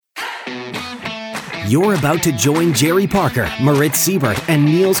You're about to join Jerry Parker, Moritz Siebert, and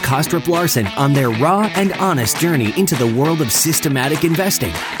Niels Kostrup Larsen on their raw and honest journey into the world of systematic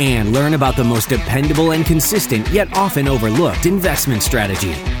investing and learn about the most dependable and consistent yet often overlooked investment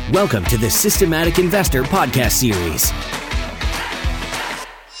strategy. Welcome to the Systematic Investor Podcast Series.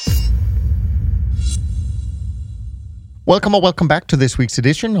 Welcome back to this week's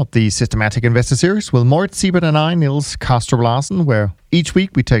edition of the Systematic Investor Series with Moritz Siebert and I, Niels Kostrup Larsen, where each week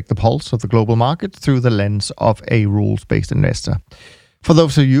we take the pulse of the global market through the lens of a rules-based investor. For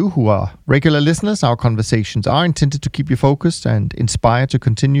those of you who are regular listeners, our conversations are intended to keep you focused and inspired to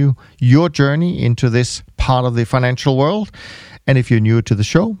continue your journey into this part of the financial world. And if you're new to the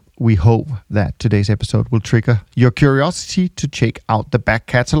show, we hope that today's episode will trigger your curiosity to check out the back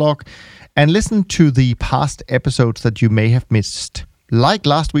catalog and listen to the past episodes that you may have missed. Like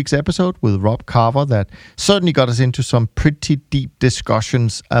last week's episode with Rob Carver, that certainly got us into some pretty deep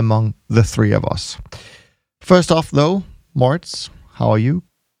discussions among the three of us. First off, though, Moritz, how are you?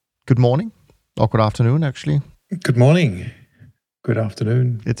 Good morning, or good afternoon, actually. Good morning. Good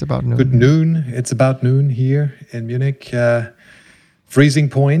afternoon. It's about noon. Good noon. It's about noon here in Munich. Freezing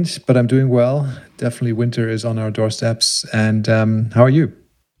point, but I'm doing well. Definitely winter is on our doorsteps. And how are you?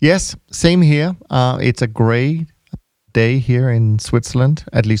 Yes, same here. It's a gray day here in Switzerland,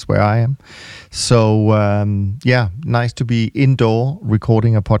 at least where I am. So, nice to be indoor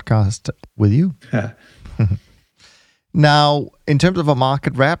recording a podcast with you. Now, in terms of a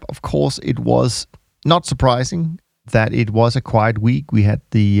market wrap, of course, it was not surprising that it was a quiet week. We had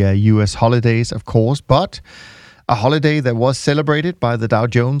the US holidays, of course, but a holiday that was celebrated by the Dow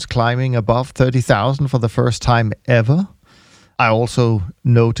Jones climbing above 30,000 for the first time ever. I also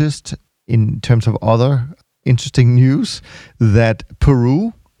noticed, in terms of other interesting news, that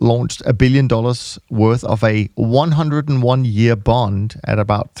Peru launched $1 billion worth of a 101-year bond at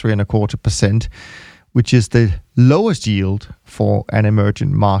about 3.25%, which is the lowest yield for an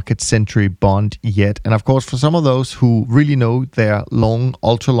emerging market century bond yet. And of course, for some of those who really know their long,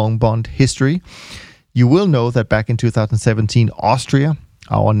 ultra-long bond history, you will know that back in 2017, Austria,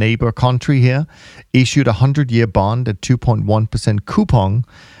 our neighbor country here, issued a 100-year bond at 2.1% coupon.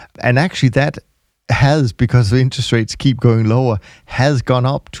 And actually that has, because the interest rates keep going lower, has gone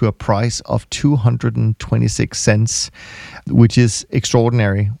up to a price of 226 cents, which is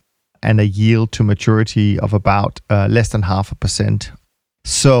extraordinary, and a yield to maturity of about less than 0.5%.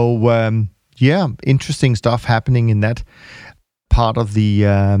 So, interesting stuff happening in that part of the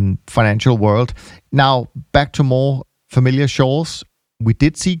financial world. Now, back to more familiar shores. We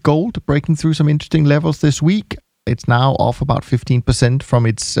did see gold breaking through some interesting levels this week. It's now off about 15% from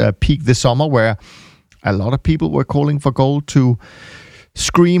its peak this summer, where a lot of people were calling for gold to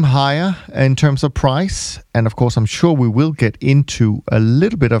scream higher in terms of price. And of course, I'm sure we will get into a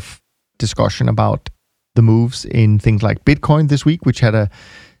little bit of discussion about the moves in things like Bitcoin this week, which had it's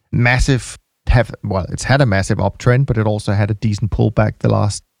had a massive uptrend, but it also had a decent pullback the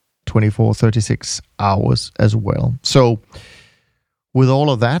last 36 hours as well. So with all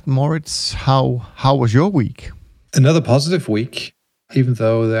of that, Moritz, how was your week? Another positive week, even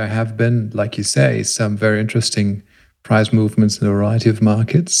though there have been, like you say, some very interesting price movements in a variety of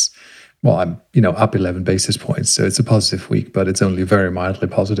markets. Well, I'm, up 11 basis points, so it's a positive week, but it's only very mildly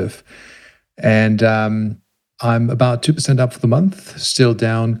positive. And I'm about 2% up for the month, still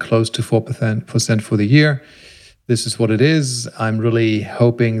down close to 4% for the year. This is what it is. I'm really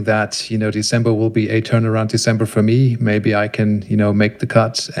hoping that, December will be a turnaround December for me. Maybe I can, make the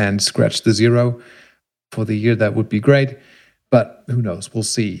cut and scratch the zero for the year. That would be great. But who knows? We'll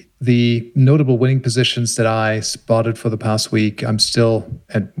see. The notable winning positions that I spotted for the past week, I'm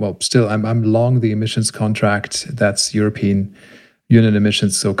long the emissions contract. That's European Union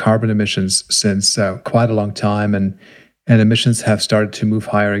emissions, so carbon emissions, since quite a long time. And emissions have started to move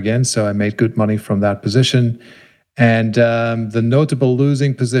higher again. So I made good money from that position. And the notable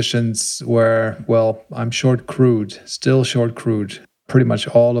losing positions were, I'm short crude, still short crude. Pretty much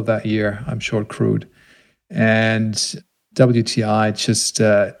all of that year, I'm short crude. And WTI just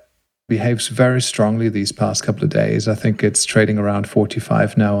behaves very strongly these past couple of days. I think it's trading around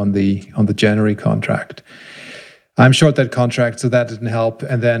 45 now on the January contract. I'm short that contract, so that didn't help.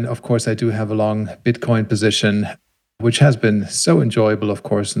 And then, of course, I do have a long Bitcoin position, which has been so enjoyable, of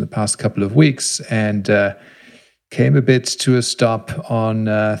course, in the past couple of weeks. And came a bit to a stop on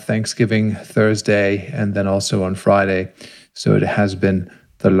Thanksgiving Thursday and then also on Friday. So it has been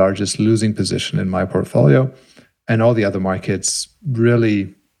the largest losing position in my portfolio. And all the other markets,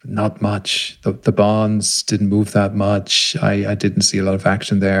 really not much. The bonds didn't move that much. I didn't see a lot of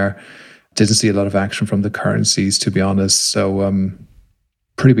action there. Didn't see a lot of action from the currencies, to be honest. So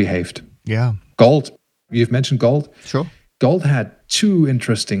pretty behaved. Yeah. Gold, you've mentioned gold. Sure. Gold had two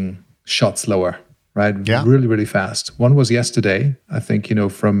interesting shots lower, right? Yeah. Really, really fast. One was yesterday, I think,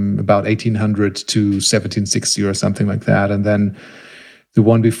 from about 1800 to 1760 or something like that. And then the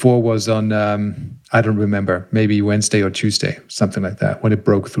one before was on, I don't remember, maybe Wednesday or Tuesday, something like that, when it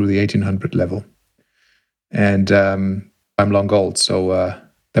broke through the 1800 level. And I'm long gold, so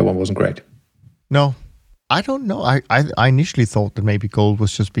that one wasn't great. No, I don't know. I initially thought that maybe gold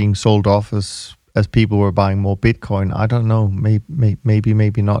was just being sold off as people were buying more Bitcoin. I don't know.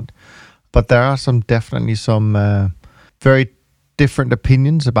 Maybe not. But there are definitely some very different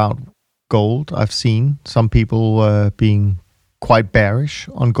opinions about gold. I've seen some people being quite bearish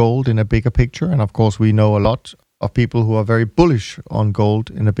on gold in a bigger picture. And of course, we know a lot of people who are very bullish on gold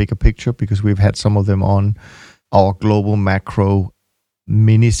in a bigger picture because we've had some of them on our global macro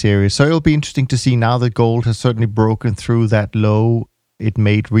mini-series. So it'll be interesting to see now that gold has certainly broken through that low it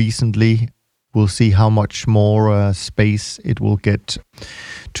made recently. We'll see how much more space it will get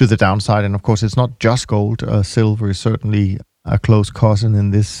to the downside. And of course, it's not just gold. Silver is certainly a close cousin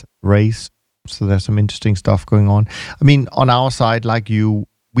in this race. So there's some interesting stuff going on. I mean, on our side, like you,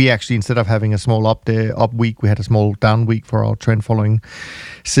 we actually, instead of having a small up week, we had a small down week for our trend following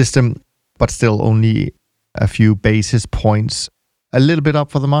system, but still only a few basis points. A little bit up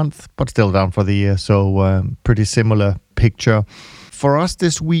for the month, but still down for the year. So pretty similar picture. For us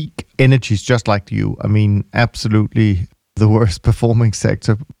this week, energy is just like you. I mean, absolutely the worst performing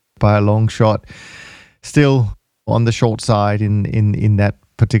sector by a long shot. Still on the short side in that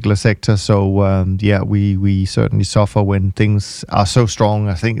particular sector. So we certainly suffer when things are so strong.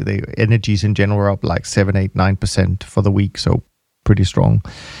 I think the energies in general are up like 7, 8, 9% for the week. So pretty strong.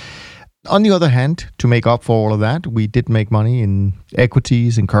 On the other hand, to make up for all of that, we did make money in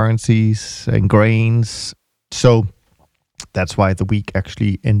equities and currencies and grains. So that's why the week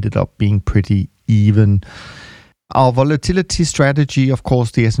actually ended up being pretty even. Our volatility strategy, of course,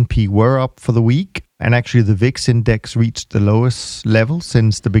 the S&P were up for the week. And actually the VIX index reached the lowest level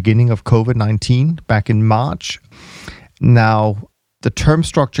since the beginning of COVID-19 back in March. Now, the term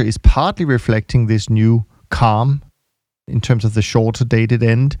structure is partly reflecting this new calm in terms of the shorter dated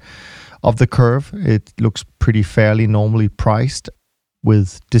end of the curve. It looks pretty fairly normally priced,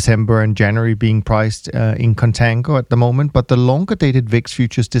 with December and January being priced in contango at the moment. But the longer dated VIX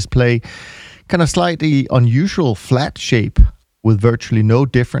futures display kind of slightly unusual flat shape with virtually no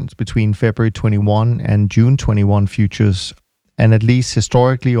difference between February 21 and June 21 futures. And at least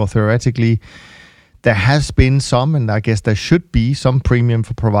historically or theoretically, there has been some, and I guess there should be some premium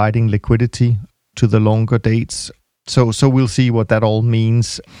for providing liquidity to the longer dates. So we'll see what that all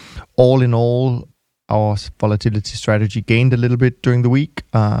means. All in all, our volatility strategy gained a little bit during the week,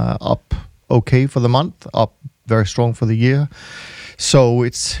 up okay for the month, up very strong for the year. So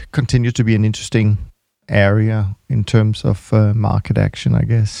it's continued to be an interesting area in terms of market action, I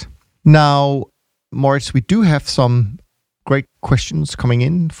guess. Now, Moritz, we do have some great questions coming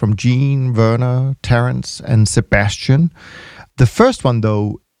in from Jean, Werner, Terence, and Sebastian. The first one,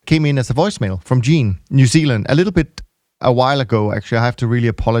 though, came in as a voicemail from Jean, New Zealand, a while ago. Actually, I have to really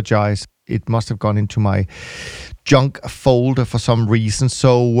apologize. It must have gone into my junk folder for some reason.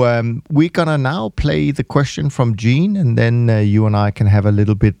 So we're going to now play the question from Jean, and then you and I can have a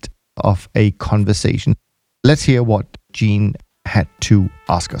little bit of a conversation. Let's hear what Jean had to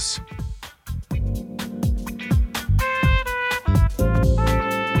ask us.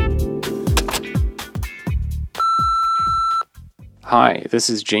 Hi, this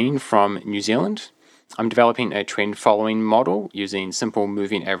is Jean from New Zealand. I'm developing a trend following model using simple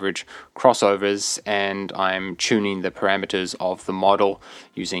moving average crossovers, and I'm tuning the parameters of the model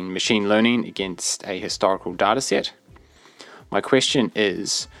using machine learning against a historical data set. My question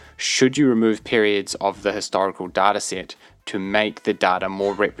is, should you remove periods of the historical data set to make the data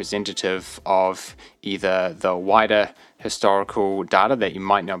more representative of either the wider historical data that you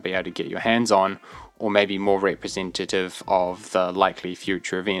might not be able to get your hands on, or maybe more representative of the likely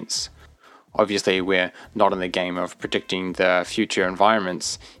future events? Obviously, we're not in the game of predicting the future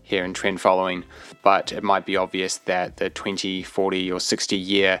environments here in trend following, but it might be obvious that the 20, 40 or 60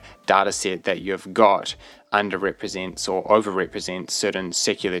 year data set that you've got underrepresents or overrepresents certain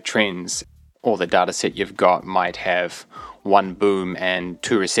secular trends, or the data set you've got might have one boom and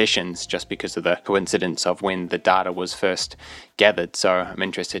two recessions just because of the coincidence of when the data was first gathered. So I'm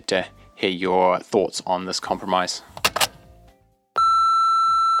interested to hear your thoughts on this compromise.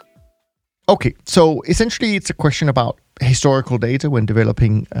 Okay, so essentially it's a question about historical data when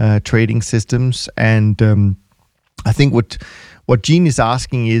developing trading systems. And I think what Jean is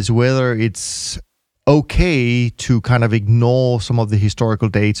asking is whether it's okay to kind of ignore some of the historical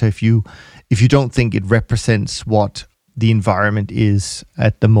data if you don't think it represents what the environment is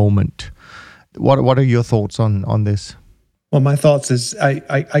at the moment. What are your thoughts on this? Well, my thoughts is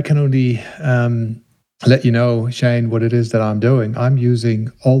I can only let you know, Shane, what it is that I'm doing. I'm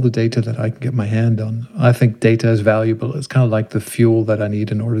using all the data that I can get my hand on. I think data is valuable. It's kind of like the fuel that I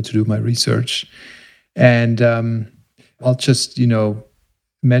need in order to do my research. And I'll just,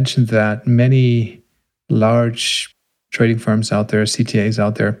 mention that many large trading firms out there, CTAs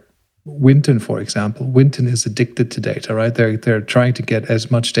out there, Winton, for example, Winton is addicted to data, right? They're trying to get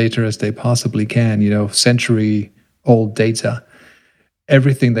as much data as they possibly can, century-old data,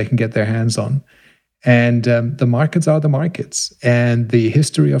 everything they can get their hands on. And the markets are the markets. And the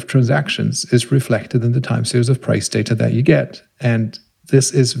history of transactions is reflected in the time series of price data that you get. And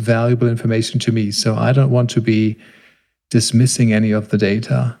this is valuable information to me. So I don't want to be dismissing any of the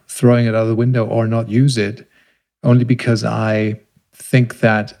data, throwing it out of the window or not use it, only because I think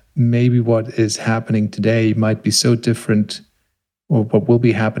that maybe what is happening today might be so different, or what will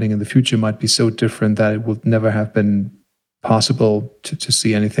be happening in the future might be so different that it would never have been possible to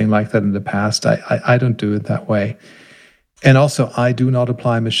see anything like that in the past. I don't do it that way. And also, I do not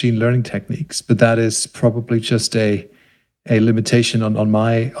apply machine learning techniques, but that is probably just a limitation on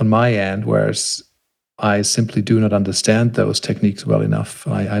my end, whereas I simply do not understand those techniques well enough.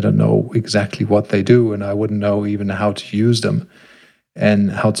 I don't know exactly what they do, and I wouldn't know even how to use them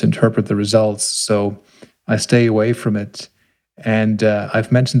and how to interpret the results. So I stay away from it. And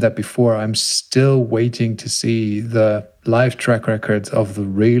I've mentioned that before. I'm still waiting to see the live track records of the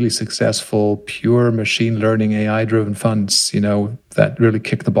really successful, pure machine learning, AI-driven funds, that really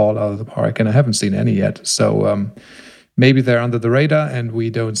kick the ball out of the park. And I haven't seen any yet. So maybe they're under the radar and we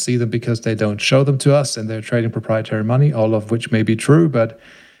don't see them because they don't show them to us and they're trading proprietary money, all of which may be true. But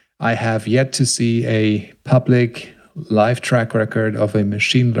I have yet to see a public live track record of a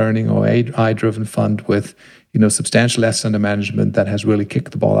machine learning or AI-driven fund with substantial assets under management that has really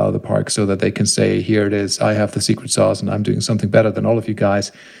kicked the ball out of the park, so that they can say, here it is, I have the secret sauce and I'm doing something better than all of you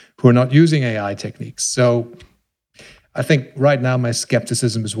guys who are not using AI techniques. So I think right now my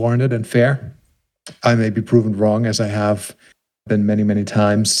skepticism is warranted and fair. I may be proven wrong, as I have been many, many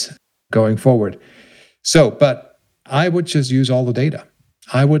times going forward. So, but I would just use all the data.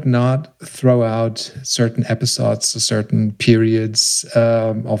 I would not throw out certain episodes, certain periods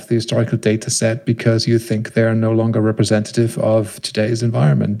of the historical data set because you think they're no longer representative of today's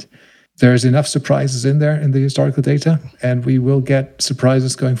environment. There's enough surprises in there in the historical data, and we will get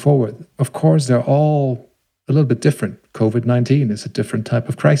surprises going forward. Of course, they're all a little bit different. COVID-19 is a different type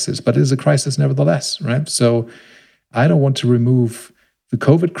of crisis, but it is a crisis nevertheless, right? So I don't want to remove the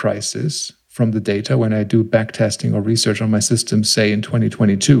COVID crisis from the data when I do backtesting or research on my system, say in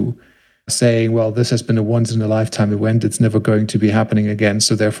 2022, saying, well, this has been a once-in-a-lifetime event. It's never going to be happening again.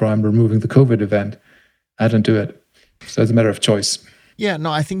 So therefore, I'm removing the COVID event. I don't do it. So it's a matter of choice. Yeah,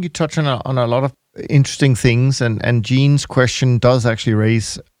 no, I think you touch on a lot of interesting things. And Gene's question does actually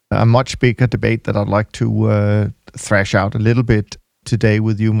raise a much bigger debate that I'd like to thrash out a little bit today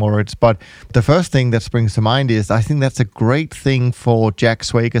with you, Moritz. But the first thing that springs to mind is I think that's a great thing for Jack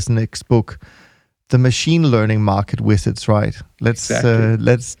Swagger's next book, The Machine Learning Market Wizards, right? Let's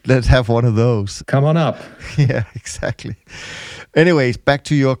have one of those. Come on up. Yeah, exactly. Anyways, back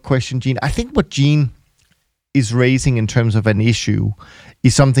to your question, Gene. I think what Gene is raising in terms of an issue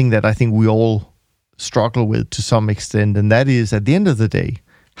is something that I think we all struggle with to some extent, and that is, at the end of the day,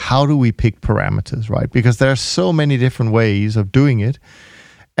 how do we pick parameters, right? Because there are so many different ways of doing it,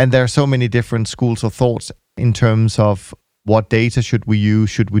 and there are so many different schools of thoughts in terms of what data should we use?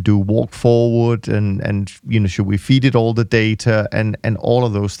 Should we do walk forward, and should we feed it all the data and all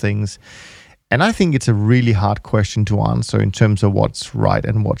of those things? And I think it's a really hard question to answer in terms of what's right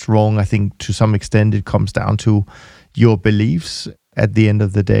and what's wrong. I think to some extent it comes down to your beliefs at the end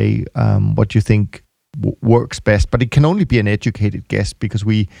of the day, what you think works best. But it can only be an educated guess because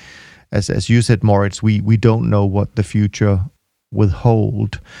we, as you said, Moritz, we don't know what the future will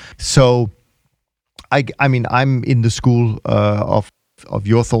hold. So, I mean, I'm in the school of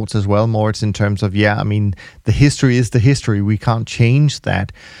your thoughts as well, Moritz, in terms of, the history is the history. We can't change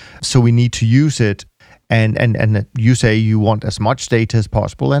that. So we need to use it. And you say you want as much data as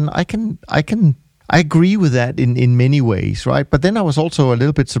possible. And I agree with that in many ways, right? But then I was also a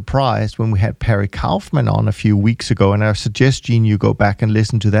little bit surprised when we had Perry Kaufman on a few weeks ago. And I suggest, Gene, you go back and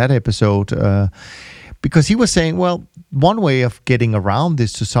listen to that episode because he was saying, well, one way of getting around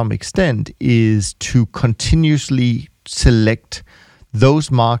this to some extent is to continuously select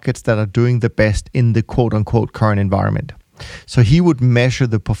those markets that are doing the best in the quote-unquote current environment. So he would measure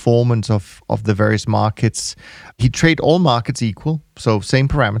the performance of the various markets. He'd trade all markets equal, so same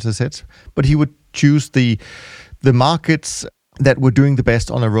parameter sets, but he would choose the markets that were doing the best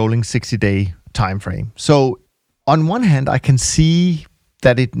on a rolling 60-day time frame. So on one hand, I can see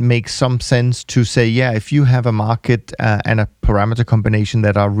that it makes some sense to say, yeah, if you have a market and a parameter combination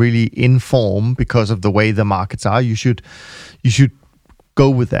that are really in form because of the way the markets are, you should go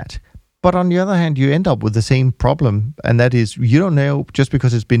with that. But on the other hand, you end up with the same problem, and that is you don't know just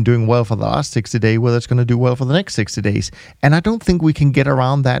because it's been doing well for the last 60 days whether it's going to do well for the next 60 days. And I don't think we can get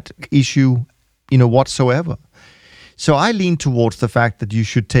around that issue, whatsoever. So I lean towards the fact that you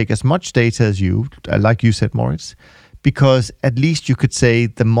should take as much data as like you said, Moritz, because at least you could say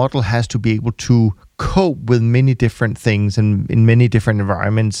the model has to be able to cope with many different things and in many different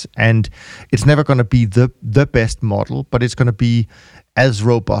environments. And it's never going to be the best model, but it's going to be as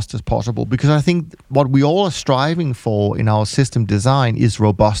robust as possible. Because I think what we all are striving for in our system design is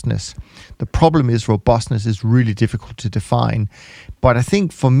robustness. The problem is robustness is really difficult to define. But I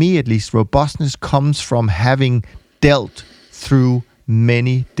think for me, at least, robustness comes from having dealt through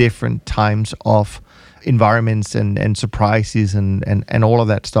many different times of environments and surprises and all of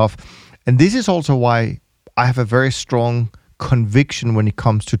that stuff. And this is also why I have a very strong conviction when it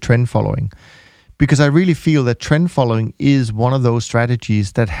comes to trend following, because I really feel that trend following is one of those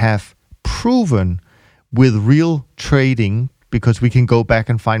strategies that have proven with real trading, because we can go back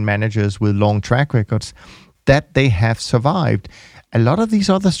and find managers with long track records, that they have survived. A lot of these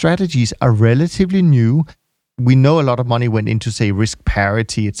other strategies are relatively new. We know a lot of money went into, say, risk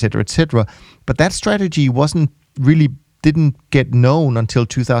parity, et cetera, but that strategy didn't get known until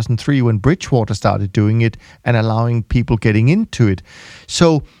 2003 when Bridgewater started doing it and allowing people getting into it.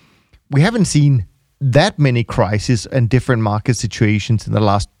 So we haven't seen that many crises and different market situations in the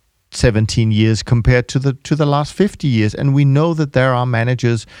last 17 years compared to the last 50 years. And we know that there are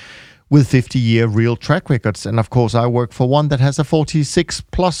managers with 50-year real track records. And of course, I work for one that has a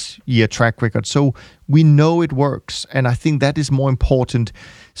 46-plus year track record. So we know it works. And I think that is more important.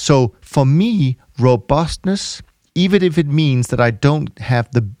 So for me, robustness, even if it means that I don't have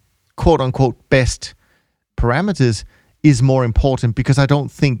the quote-unquote best parameters, is more important, because I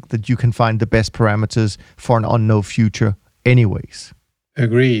don't think that you can find the best parameters for an unknown future anyways.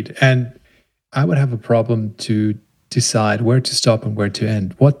 Agreed. And I would have a problem to decide where to stop and where to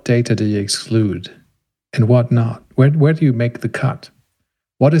end. What data do you exclude and what not? Where do you make the cut?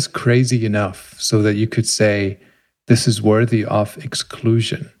 What is crazy enough so that you could say this is worthy of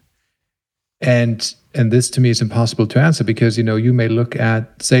exclusion? And this to me is impossible to answer, because you may look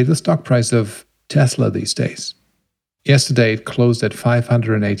at, say, the stock price of Tesla these days. Yesterday it closed at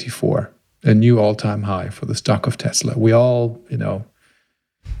 584, a new all-time high for the stock of Tesla. We all know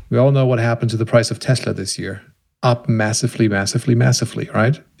what happened to the price of Tesla this year. Up massively,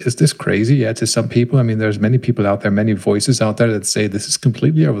 right? Is this crazy? Yeah, to some people. I mean, there's many people out there, many voices out there that say this is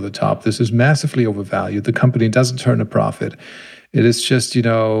completely over the top. This is massively overvalued. The company doesn't turn a profit. It is just,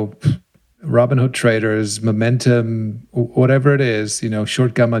 Robinhood traders, momentum, whatever it is,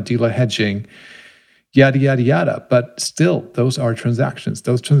 short gamma dealer hedging, yada, yada, yada. But still, those are transactions.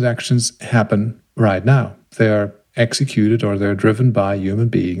 Those transactions happen right now. They are executed or they're driven by human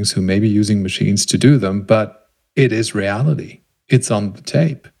beings who may be using machines to do them, but it is reality. It's on the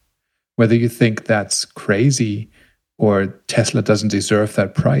tape. Whether you think that's crazy or Tesla doesn't deserve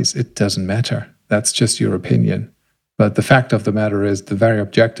that price, it doesn't matter. That's just your opinion. But the fact of the matter is, the very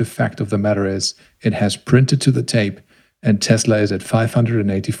objective fact of the matter is, it has printed to the tape, and Tesla is at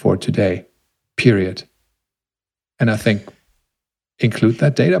 584 today, period. And I think include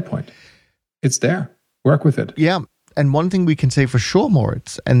that data point. It's there. Work with it. Yeah. And one thing we can say for sure,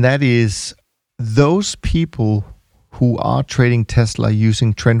 Moritz, and that is those people who are trading Tesla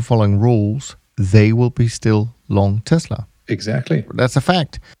using trend following rules, they will be still long Tesla. Exactly. That's a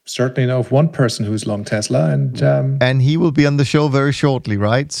fact. Certainly know of one person who's long Tesla, and he will be on the show very shortly,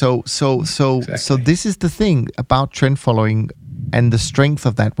 right? So exactly. So this is the thing about trend following and the strength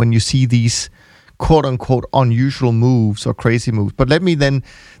of that when you see these quote unquote unusual moves or crazy moves. But let me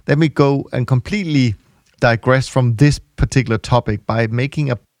go and completely digress from this particular topic by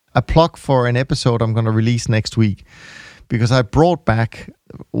making a plug for an episode I'm going to release next week, because I brought back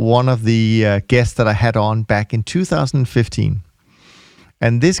one of the guests that I had on back in 2015.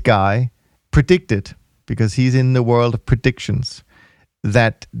 And this guy predicted, because he's in the world of predictions,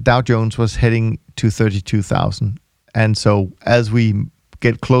 that Dow Jones was heading to 32,000. And so as we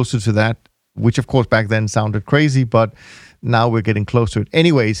get closer to that, which of course back then sounded crazy, but now we're getting close to it.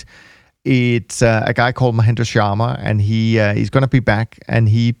 Anyways, it's a guy called Mahendra Sharma, and he's going to be back, and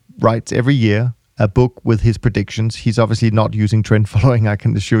he writes every year a book with his predictions. He's obviously not using trend following, I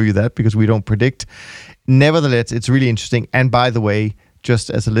can assure you that, because we don't predict. Nevertheless, it's really interesting. And by the way, just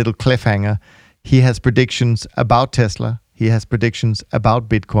as a little cliffhanger, he has predictions about Tesla. He has predictions about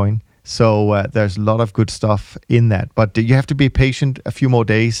Bitcoin. So there's a lot of good stuff in that. But you have to be patient a few more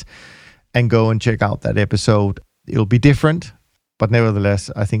days and go and check out that episode. It'll be different, but nevertheless,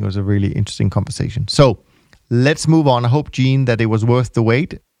 I think it was a really interesting conversation. So let's move on. I hope, Gene, that it was worth the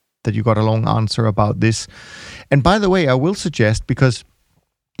wait, that you got a long answer about this. And by the way, I will suggest, because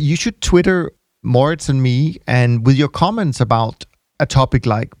you should Twitter Moritz and me, and with your comments about a topic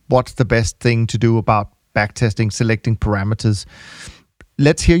like what's the best thing to do about backtesting, selecting parameters.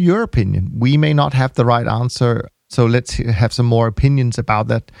 Let's hear your opinion. We may not have the right answer, so let's have some more opinions about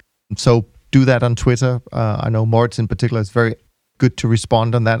that. So do that on Twitter. I know Moritz in particular is very good to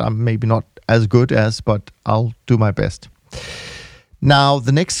respond on that. I'm maybe not as good as, but I'll do my best. Now,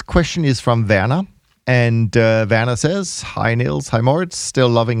 the next question is from Werner. And Werner says, "Hi Niels, hi Moritz, still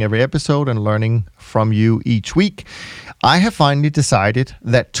loving every episode and learning from you each week. I have finally decided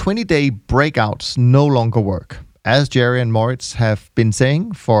that 20-day breakouts no longer work, as Jerry and Moritz have been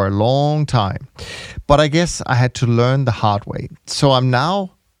saying for a long time. But I guess I had to learn the hard way. So I'm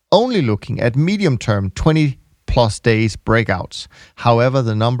now only looking at medium-term 20-plus days breakouts. However,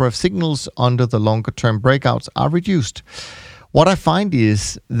 the number of signals under the longer-term breakouts are reduced. What I find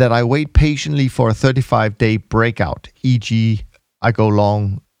is that I wait patiently for a 35-day breakout, e.g. I go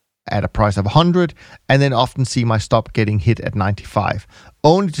long at a price of 100 and then often see my stop getting hit at 95,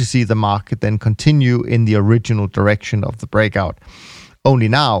 only to see the market then continue in the original direction of the breakout. Only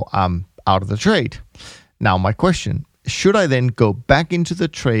now I'm out of the trade. Now my question, should I then go back into the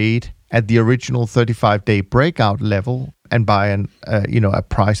trade at the original 35-day breakout level and buy a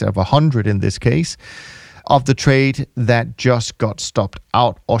price of 100 in this case, of the trade that just got stopped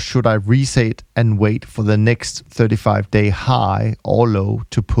out, or should I reset and wait for the next 35-day high or low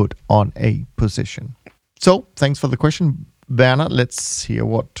to put on a position?" So, thanks for the question, Werner. Let's hear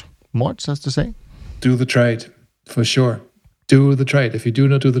what Moritz has to say. Do the trade, for sure. Do the trade. If you do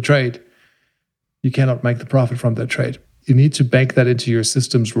not do the trade, you cannot make the profit from that trade. You need to bake that into your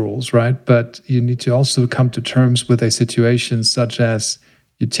systems rules, right? But you need to also come to terms with a situation such as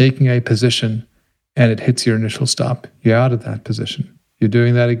you're taking a position and it hits your initial stop, you're out of that position. You're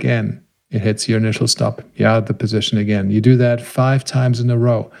doing that again, it hits your initial stop, you're out of the position again. You do that 5 times in a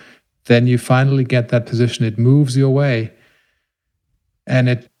row. Then you finally get that position, it moves your way, and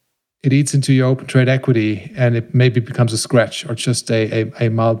it eats into your open trade equity, and it maybe becomes a scratch or just a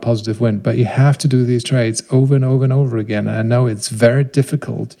mild positive win. But you have to do these trades over and over and over again. And I know it's very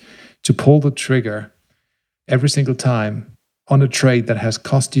difficult to pull the trigger every single time on a trade that has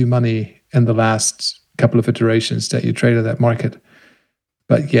cost you money in the last couple of iterations that you traded that market.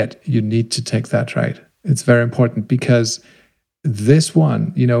 But yet you need to take that trade. It's very important, because this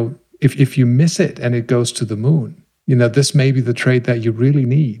one, if you miss it and it goes to the moon, this may be the trade that you really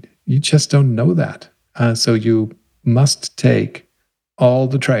need. You just don't know that. So you must take all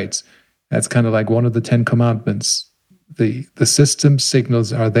the trades. That's kind of like one of the 10 commandments. The system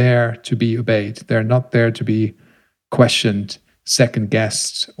signals are there to be obeyed. They're not there to be questioned, second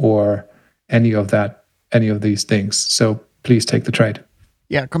guessed, or any of these things. So please take the trade.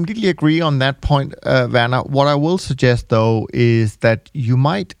 Yeah, completely agree on that point, Werner. What I will suggest, though, is that you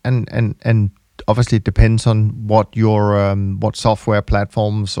might, and obviously it depends on what your what software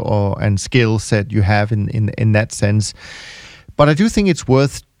platforms and skill set you have in that sense. But I do think it's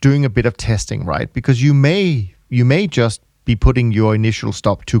worth doing a bit of testing, right? Because you may just be putting your initial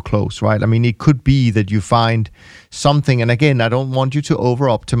stop too close, right? I mean, it could be that you find something, and again, I don't want you to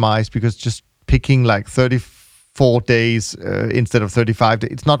over-optimize, because just picking like 34 days instead of 35 days,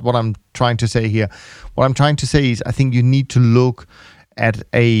 it's not what I'm trying to say here. What I'm trying to say is I think you need to look at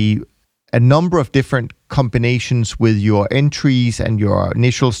a number of different combinations with your entries and your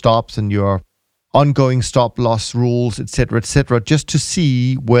initial stops and your ongoing stop loss rules, etc., just to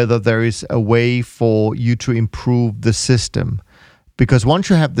see whether there is a way for you to improve the system. Because once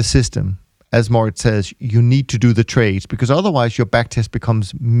you have the system, as Moritz says, you need to do the trades, because otherwise your backtest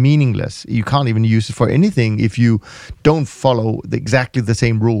becomes meaningless. You can't even use it for anything if you don't follow exactly the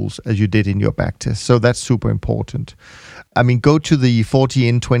same rules as you did in your backtest. So that's super important. I mean, go to the 40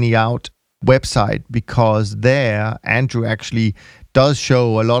 in, 20 out website, because there Andrew actually does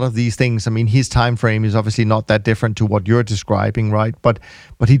show a lot of these things. I mean, his time frame is obviously not that different to what you're describing, right? But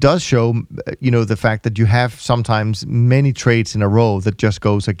he does show, the fact that you have sometimes many trades in a row that just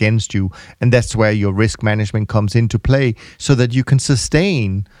goes against you, and that's where your risk management comes into play, so that you can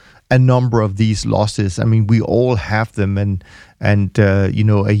sustain a number of these losses. I mean, we all have them, and a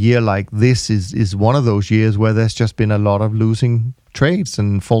year like this is one of those years where there's just been a lot of losing trades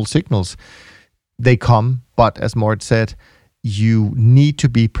and false signals. They come, but as Moritz said, you need to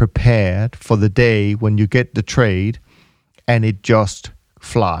be prepared for the day when you get the trade and it just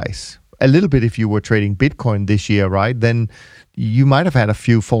flies. A little bit if you were trading Bitcoin this year, right? Then you might have had a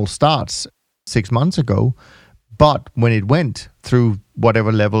few false starts 6 months ago, but when it went through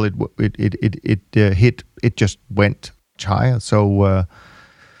whatever level it hit, it just went higher. So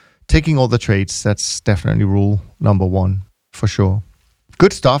taking all the trades, that's definitely rule number one for sure.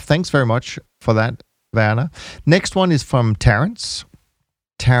 Good stuff. Thanks very much for that, Werner. Next one is from Terence.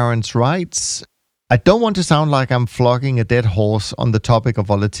 Terence writes, I don't want to sound like I'm flogging a dead horse on the topic of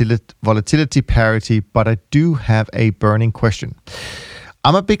volatility parity, but I do have a burning question.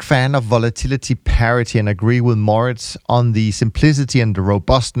 I'm a big fan of volatility parity and agree with Moritz on the simplicity and the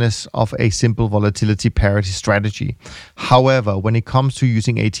robustness of a simple volatility parity strategy. However, when it comes to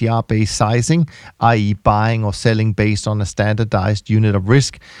using ATR-based sizing, i.e. buying or selling based on a standardized unit of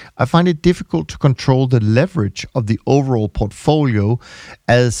risk, I find it difficult to control the leverage of the overall portfolio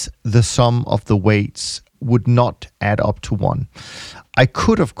as the sum of the weights would not add up to one. I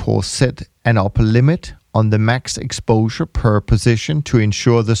could, of course, set an upper limit on the max exposure per position to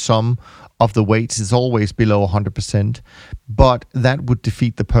ensure the sum of the weights is always below 100%, but that would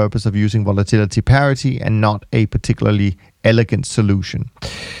defeat the purpose of using volatility parity and not a particularly elegant solution.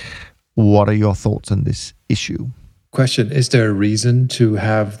 What are your thoughts on this issue? Question, is there a reason to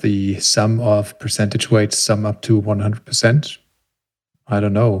have the sum of percentage weights sum up to 100%? I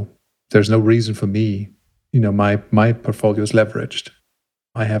don't know. There's no reason for me. My portfolio is leveraged.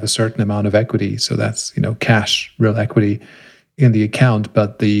 I have a certain amount of equity, so that's, cash, real equity in the account,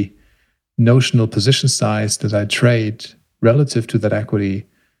 but the notional position size that I trade relative to that equity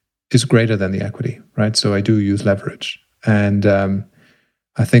is greater than the equity, right? So I do use leverage. And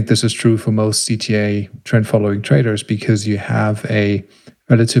I think this is true for most CTA trend following traders because you have a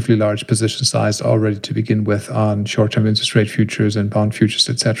relatively large position size already to begin with on short-term interest rate futures and bond futures,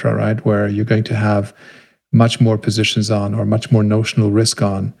 etc., right? Where you're going to have much more positions on or much more notional risk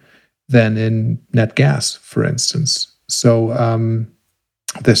on than in net gas, for instance. So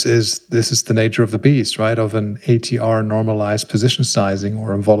this is the nature of the beast, right? Of an ATR normalized position sizing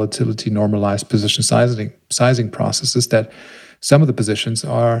or a volatility normalized position sizing process is that some of the positions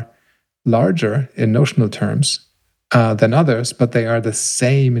are larger in notional terms than others, but they are the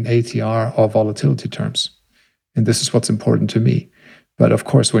same in ATR or volatility terms. And this is what's important to me. But of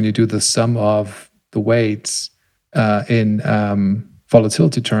course, when you do the sum of the weights in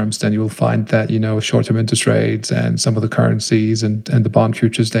volatility terms, then you will find that, short-term interest rates and some of the currencies and the bond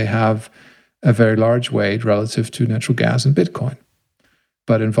futures, they have a very large weight relative to natural gas and Bitcoin.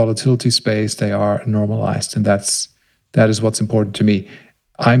 But in volatility space, they are normalized. And that is what's important to me.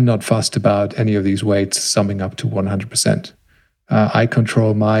 I'm not fussed about any of these weights summing up to 100%. I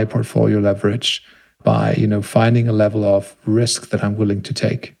control my portfolio leverage by, finding a level of risk that I'm willing to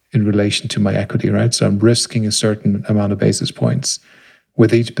take in relation to my equity, right? So I'm risking a certain amount of basis points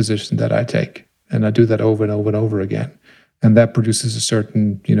with each position that I take. And I do that over and over and over again. And that produces a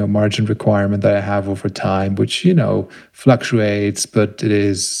certain, margin requirement that I have over time, which, fluctuates, but it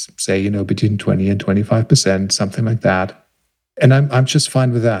is, say, between 20 and 25%, something like that. And I'm just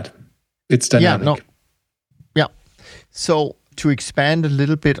fine with that. It's dynamic. Yeah. So to expand a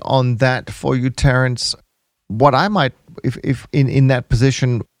little bit on that for you, Terence, what I might, if in that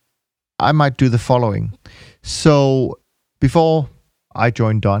position, I might do the following. So before I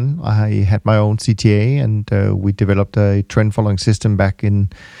joined Dunn, I had my own CTA, and we developed a trend following system back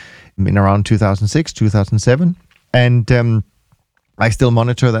in around 2006, 2007. And I still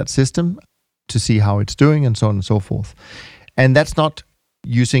monitor that system to see how it's doing and so on and so forth. And that's not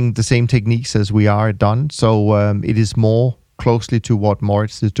using the same techniques as we are at Dunn. So it is more closely to what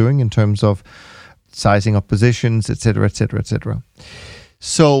Moritz is doing in terms of sizing of positions, etc., etc., etc.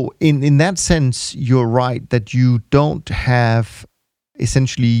 So in that sense, you're right that you don't have,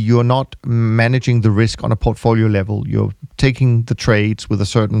 essentially, you're not managing the risk on a portfolio level. You're taking the trades with a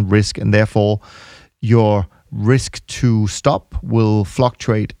certain risk, and therefore your risk to stop will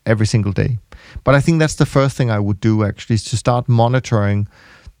fluctuate every single day. But I think that's the first thing I would do, actually, is to start monitoring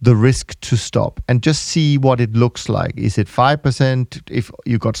the risk to stop and just see what it looks like. Is it 5% if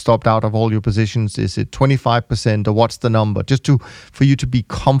you got stopped out of all your positions? Is it 25%, or what's the number? Just for you to be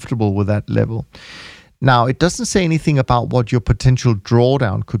comfortable with that level. Now, it doesn't say anything about what your potential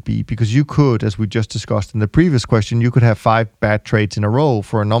drawdown could be, because you could, as we just discussed in the previous question, you could have 5 bad trades in a row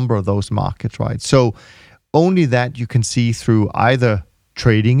for a number of those markets, right? So only that you can see through either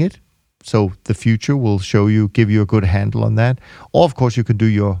trading it. So the future will give you a good handle on that. Or of course you can do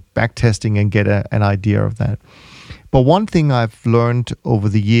your back testing and get an idea of that. But one thing I've learned over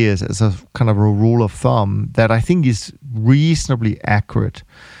the years as a kind of a rule of thumb that I think is reasonably accurate,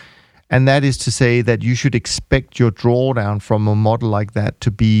 and that is to say that you should expect your drawdown from a model like that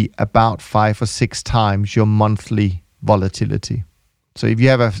to be about 5 or 6 times your monthly volatility. So if you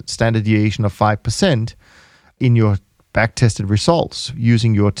have a standard deviation of 5% in your back-tested results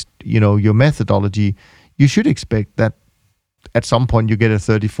using your methodology, you should expect that at some point you get a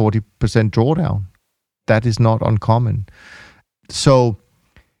 30-40% drawdown. That is not uncommon. So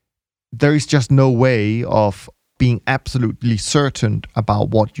there is just no way of being absolutely certain about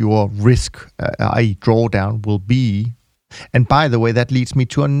what your risk, i.e. drawdown, will be. And by the way, that leads me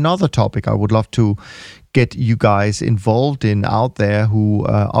to another topic I would love to get you guys involved in out there who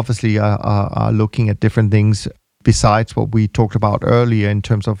obviously are looking at different things besides what we talked about earlier in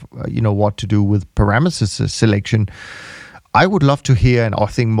terms of what to do with parameters selection. I would love to hear, and I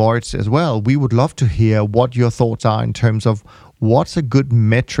think Moritz as well, we would love to hear what your thoughts are in terms of what's a good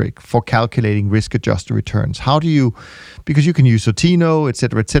metric for calculating risk-adjusted returns. How do you, because you can use Zotino, et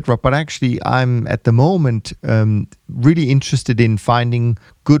cetera, but actually I'm at the moment really interested in finding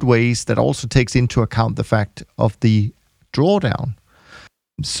good ways that also takes into account the fact of the drawdown.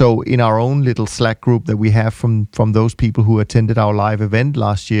 So in our own little Slack group that we have from those people who attended our live event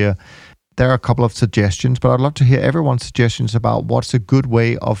last year, there are a couple of suggestions, but I'd love to hear everyone's suggestions about what's a good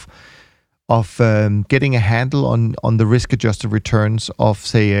way of getting a handle on the risk-adjusted returns of,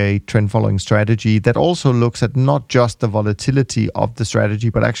 say, a trend-following strategy that also looks at not just the volatility of the strategy,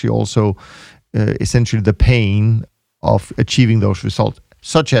 but actually also essentially the pain of achieving those results,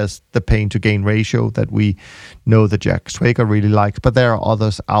 such as the pain-to-gain ratio that we know that Jack Schwager really likes, but there are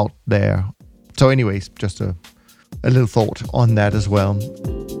others out there. So anyways, just a little thought on that as well.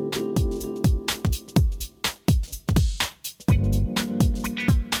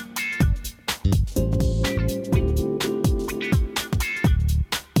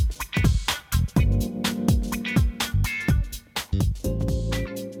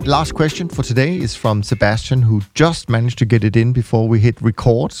 Last question for today is from Sebastian, who just managed to get it in before we hit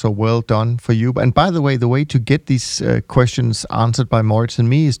record. So well done for you. And by the way to get these questions answered by Moritz and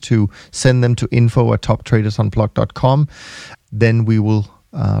me is to send them to info@toptradersunplugged.com. Then we will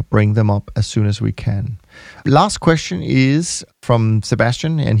bring them up as soon as we can. Last question is from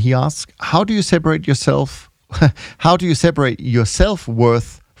Sebastian, and he asks, how do you separate your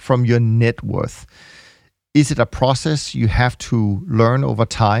self-worth from your net worth? Is it a process you have to learn over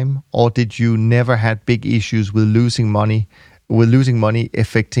time, or did you never had big issues with losing money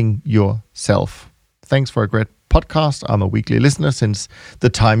affecting yourself? Thanks for a great podcast. I'm a weekly listener since the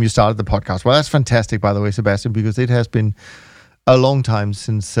time you started the podcast. Well, that's fantastic, by the way, Sebastian, because it has been a long time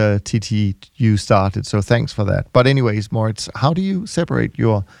since TTU started. So thanks for that. But anyways, Moritz, how do you separate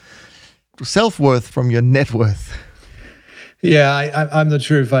your self-worth from your net worth? Yeah, I'm not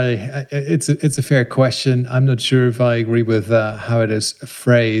sure if it's a fair question. I'm not sure if I agree with how it is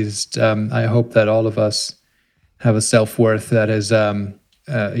phrased. I hope that all of us have a self-worth that is,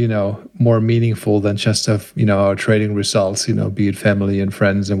 more meaningful than just of, our trading results, be it family and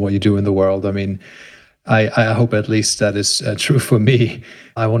friends and what you do in the world. I mean, I hope at least that is true for me.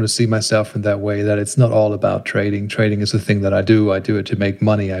 I want to see myself in that way, that it's not all about trading. Trading is a thing that I do. I do it to make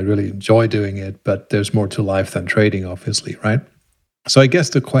money. I really enjoy doing it, but there's more to life than trading, obviously, right? So I guess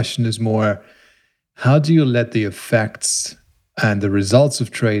the question is more, how do you let the effects and the results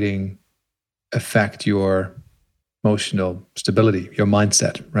of trading affect your emotional stability, your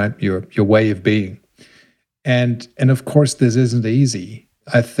mindset, right? Your way of being. And of course, this isn't easy.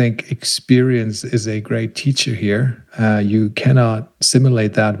 I think experience is a great teacher here. You cannot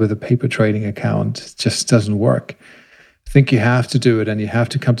simulate that with a paper trading account. It just doesn't work. I think you have to do it, and you have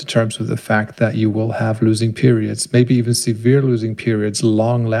to come to terms with the fact that you will have losing periods, maybe even severe losing periods,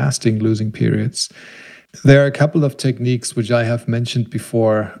 long-lasting losing periods. There are a couple of techniques which I have mentioned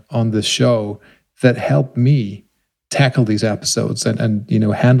before on the show that help me tackle these episodes and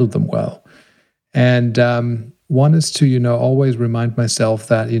handle them well. And one is to, always remind myself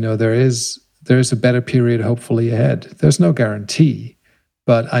that, there is a better period hopefully ahead. There's no guarantee,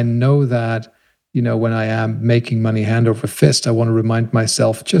 but I know that, when I am making money hand over fist, I want to remind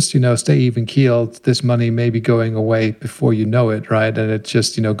myself, just, stay even keeled. This money may be going away before you know it, right? And it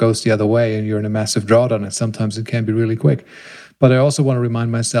just, goes the other way and you're in a massive drawdown. And sometimes it can be really quick. But I also want to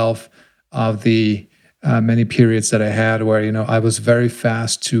remind myself of the many periods that I had where, I was very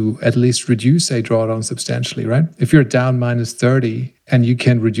fast to at least reduce a drawdown substantially, right? If you're down minus 30 and you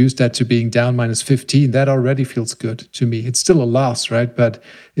can reduce that to being down minus 15, that already feels good to me. It's still a loss, right? But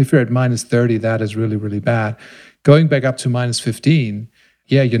if you're at minus 30, that is really, really bad. Going back up to minus 15,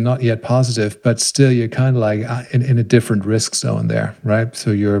 yeah, you're not yet positive, but still you're kind of like in a different risk zone there, right?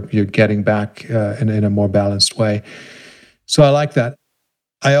 So you're getting back in a more balanced way. So I like that.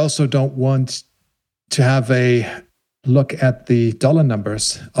 I also don't want to have a look at the dollar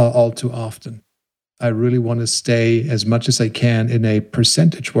numbers all too often. I really want to stay as much as I can in a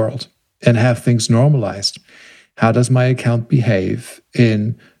percentage world and have things normalized. How does my account behave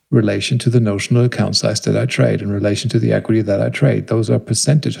in relation to the notional account size that I trade, in relation to the equity that I trade? Those are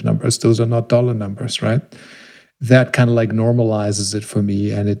percentage numbers. Those are not dollar numbers, right? That kind of like normalizes it for me,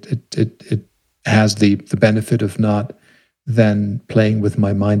 and it has the benefit of not then playing with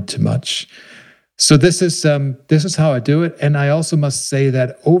my mind too much. So this is how I do it. And I also must say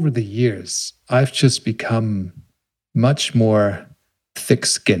that over the years, I've just become much more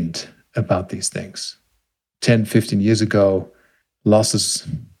thick-skinned about these things. 10, 15 years ago, losses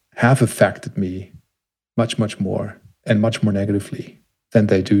have affected me much, much more and much more negatively than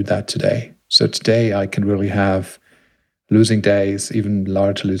they do that today. So today I can really have losing days, even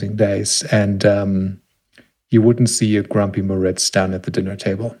large losing days. And you wouldn't see a grumpy Moritz down at the dinner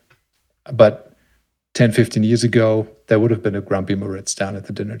table. But 10, 15 years ago, there would have been a grumpy Moritz down at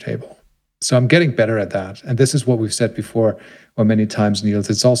the dinner table. So I'm getting better at that. And this is what we've said before, or many times, Niels,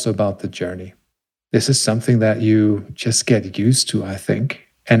 it's also about the journey. This is something that you just get used to, I think.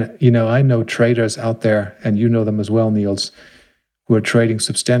 And, I know traders out there, and you know them as well, Niels, who are trading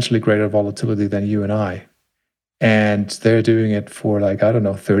substantially greater volatility than you and I. And they're doing it for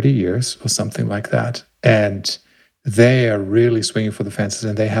 30 years or something like that. And they are really swinging for the fences,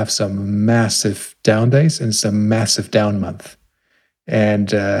 and they have some massive down days and some massive down month.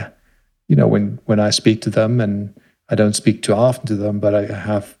 And, when I speak to them, and I don't speak too often to them, but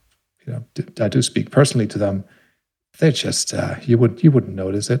I do speak personally to them, they're just, you wouldn't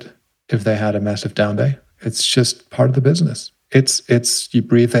notice it if they had a massive down day. It's just part of the business. It's you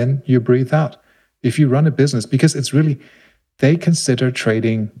breathe in, you breathe out. If you run a business, because it's really, they consider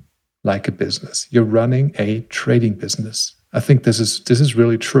trading like a business. You're running a trading business. I think this is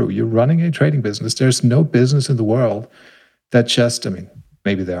really true. You're running a trading business. There's no business in the world that just,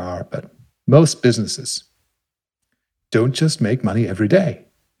 maybe there are, but most businesses don't just make money every day.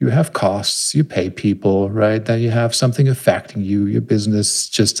 You have costs, you pay people, right? Then you have something affecting you. Your business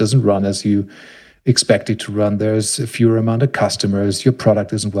just doesn't run as you expect it to run. There's a fewer amount of customers. Your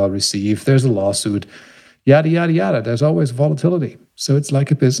product isn't well received. There's a lawsuit, yada, yada, yada. There's always volatility. So it's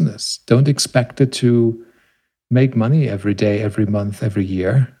like a business. Don't expect it to make money every day, every month, every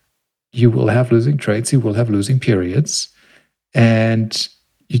year. You will have losing trades. You will have losing periods. And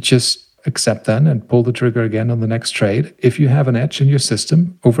you just accept that and pull the trigger again on the next trade. If you have an edge in your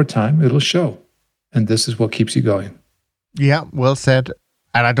system, over time, it'll show. And this is what keeps you going. Yeah, well said.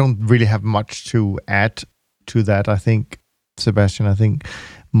 And I don't really have much to add to that. I think, Sebastian,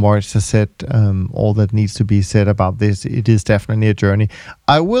 Moritz has said all that needs to be said about this. It is definitely a journey.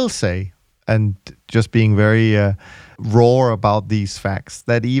 I will say, and just being very raw about these facts,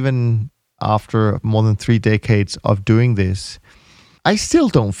 that even after more than 3 decades of doing this, I still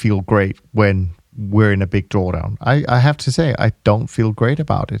don't feel great when we're in a big drawdown. I have to say, I don't feel great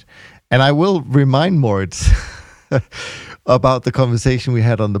about it. And I will remind Moritz about the conversation we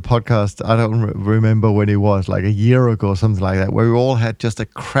had on the podcast. I don't remember when it was, like a year ago or something like that, where we all had just a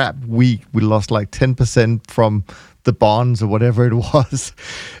crap week. We lost like 10% from the bonds or whatever it was.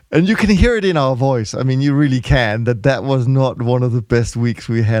 And you can hear it in our voice. You really can, that was not one of the best weeks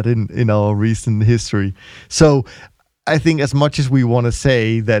we had in our recent history. So I think as much as we want to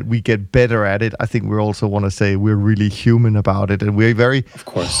say that we get better at it, I think we also want to say we're really human about it. And we're very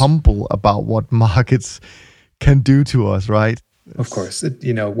humble about what markets can do to us, right? Of course.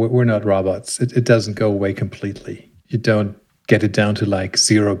 We're not robots. It doesn't go away completely. You don't get it down to like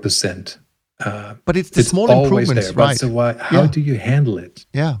 0%. But it's the small improvements, there, right? So how do you handle it?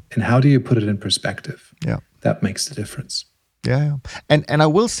 Yeah. And how do you put it in perspective? Yeah. That makes the difference. Yeah. And I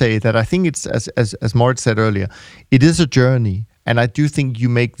will say that I think it's, as Moritz said earlier, it is a journey. And I do think you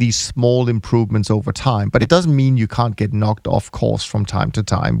make these small improvements over time, but it doesn't mean you can't get knocked off course from time to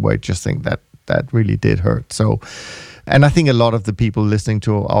time where you just think that really did hurt. So, and I think a lot of the people listening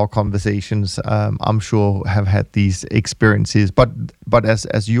to our conversations, I'm sure have had these experiences. But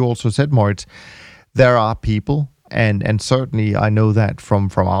as you also said, Moritz, there are people, and certainly I know that from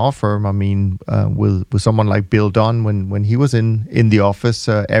our firm. With someone like Bill Dunn, when he was in the office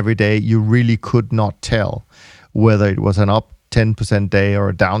every day, you really could not tell whether it was an up 10% day or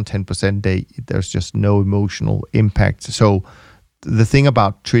a down 10% day. There's just no emotional impact. So the thing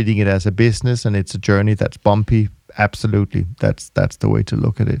about treating it as a business and it's a journey that's bumpy, absolutely, that's the way to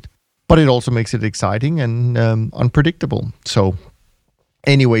look at it. But it also makes it exciting and unpredictable. So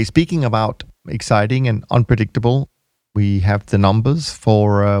anyway, speaking about exciting and unpredictable, we have the numbers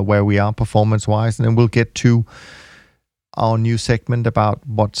for where we are performance-wise, and then we'll get to our new segment about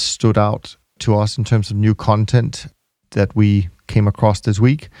what stood out to us in terms of new content that we came across this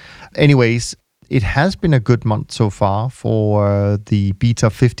week. Anyways, it has been a good month so far for the Beta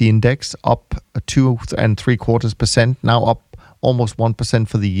 50 index, up 2.75%, now up almost 1%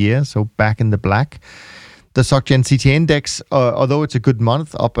 for the year, so back in the black. The SocGen CTA index, although it's a good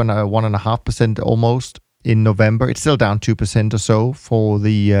month, up on 1.5% almost in November, it's still down 2% or so for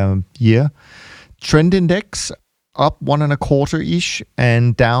the year. Trend index, up 1.25-ish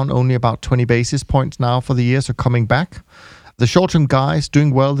and down only about 20 basis points now for the year, so coming back. The short-term guys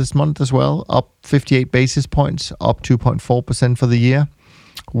doing well this month as well, up 58 basis points, up 2.4% for the year,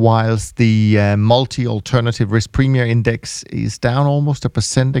 whilst the multi-alternative risk premium index is down almost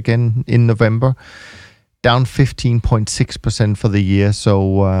 1% again in November, down 15.6% for the year.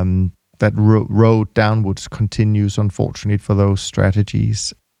 So that road downwards continues, unfortunately, for those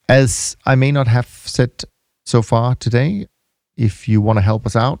strategies. As I may not have said so far today, if you want to help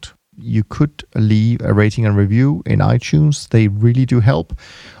us out, you could leave a rating and review in iTunes. They really do help.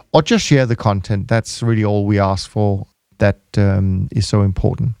 Or just share the content. That's really all we ask for. That is so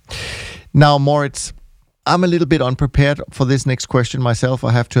important. Now, Moritz, I'm a little bit unprepared for this next question myself,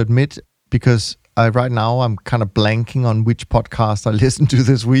 I have to admit, because right now I'm kind of blanking on which podcast I listened to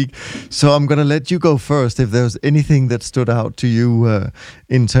this week. So I'm going to let you go first if there's anything that stood out to you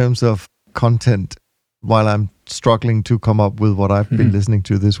in terms of content while I'm struggling to come up with what I've been listening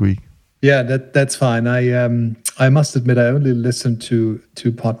to this week. Yeah, that's fine. I must admit I only listened to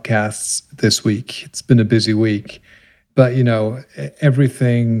 2 podcasts this week. It's been a busy week. But,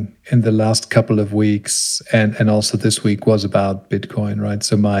 everything in the last couple of weeks and also this week was about Bitcoin, right?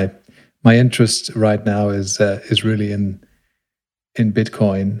 So my interest right now is really in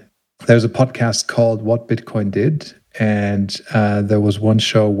Bitcoin. There's a podcast called What Bitcoin Did, and there was one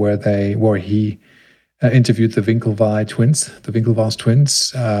show where he interviewed the Winklevoss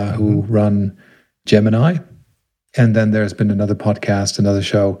twins, who run Gemini. And then there's been another podcast, another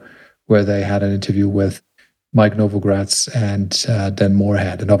show where they had an interview with Mike Novogratz and Dan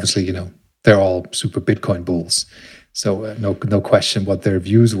Moorhead. And obviously, they're all super Bitcoin bulls. So no question what their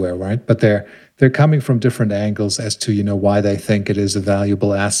views were, right? But they're coming from different angles as to, why they think it is a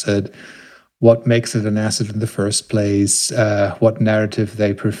valuable asset, what makes it an asset in the first place, what narrative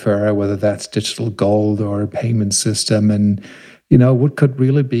they prefer, whether that's digital gold or a payment system, and, what could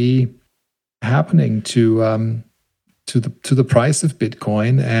really be happening to the price of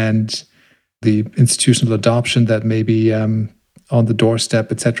Bitcoin and the institutional adoption that may be on the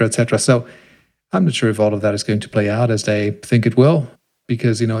doorstep, et cetera, et cetera. So I'm not sure if all of that is going to play out as they think it will,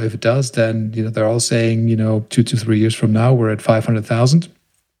 because, if it does, then, they're all saying, 2 to 3 years from now, we're at 500,000.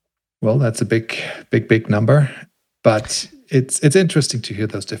 Well, that's a big number, but it's interesting to hear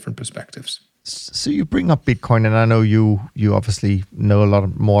those different perspectives. So you bring up Bitcoin, and I know you obviously know a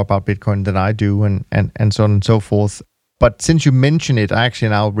lot more about Bitcoin than I do, and so on and so forth. But since you mention it, I actually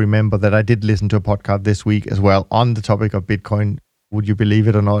now remember that I did listen to a podcast this week as well on the topic of Bitcoin. Would you believe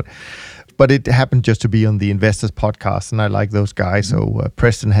it or not? But it happened just to be on the Investors Podcast, and I like those guys. So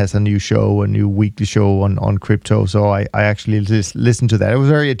Preston has a new weekly show on crypto. So I actually listened to that. It was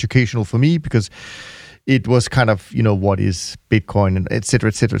very educational for me because it was kind of, what is Bitcoin and et cetera,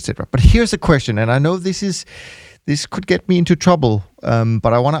 et cetera, et cetera. But here's a question, and I know this could get me into trouble,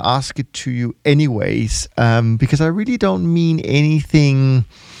 but I want to ask it to you anyways, because I really don't mean anything.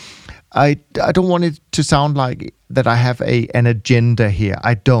 I don't want it to sound like that I have an agenda here.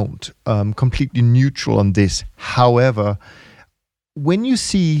 I don't. Completely neutral on this. However, when you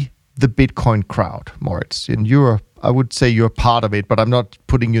see the Bitcoin crowd, Moritz, and I would say you're part of it, but I'm not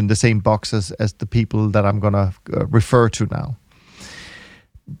putting you in the same box as the people that I'm going to refer to now.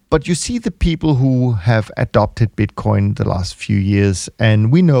 But you see the people who have adopted Bitcoin the last few years,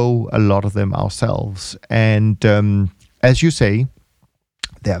 and we know a lot of them ourselves. And as you say,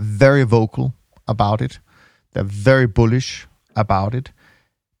 they're very vocal about it. They're very bullish about it.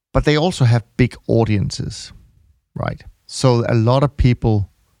 But they also have big audiences, right? So a lot of people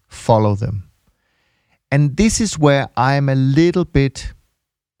follow them. And this is where I'm a little bit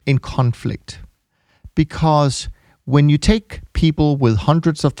in conflict, because when you take people with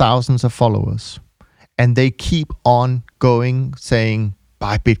hundreds of thousands of followers and they keep on going saying,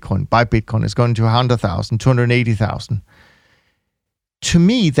 buy Bitcoin, it's going to 100,000, 280,000. To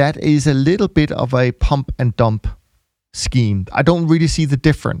me, that is a little bit of a pump and dump scheme. I don't really see the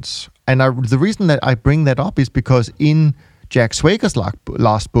difference. And the reason that I bring that up is because in Jack Swagger's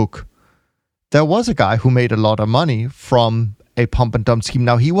last book, there was a guy who made a lot of money from a pump and dump scheme.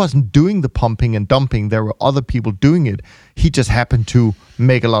 Now, he wasn't doing the pumping and dumping. There were other people doing it. He just happened to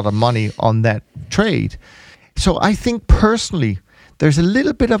make a lot of money on that trade. So I think personally, there's a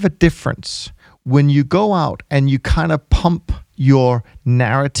little bit of a difference when you go out and you kind of pump your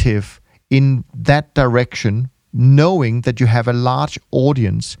narrative in that direction, knowing that you have a large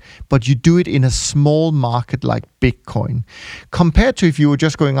audience, but you do it in a small market like Bitcoin, compared to if you were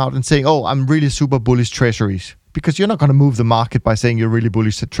just going out and saying, oh, I'm really super bullish treasuries, because you're not going to move the market by saying you're really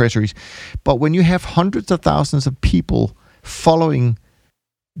bullish at treasuries. But when you have hundreds of thousands of people following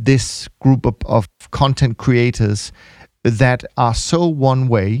this group of content creators that are so one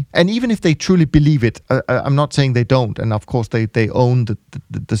way, and even if they truly believe it, I'm not saying they don't, and of course they own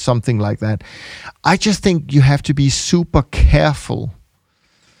the something like that. I just think you have to be super careful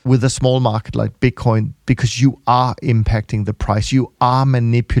with a small market like Bitcoin, because you are impacting the price. You are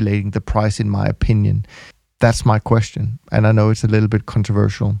manipulating the price, in my opinion. That's my question, and I know it's a little bit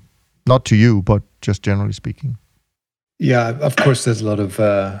controversial, not to you, but just generally speaking. Yeah, of course, there's a lot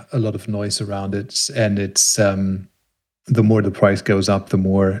of noise around it, and it's the more the price goes up, the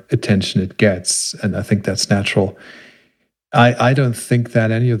more attention it gets. And I think that's natural. I don't think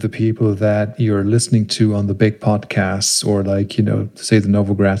that any of the people that you're listening to on the big podcasts, or like, say the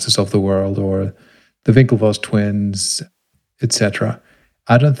Novograsses of the world or the Winklevoss twins, etc.,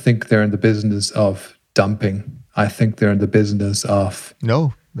 I don't think they're in the business of dumping. I think they're in the business of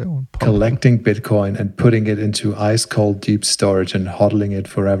collecting Bitcoin and putting it into ice cold deep storage and hodling it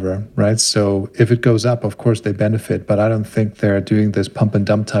forever, right? So if it goes up, of course they benefit, but I don't think they're doing this pump and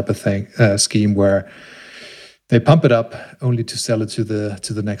dump type of scheme where they pump it up only to sell it to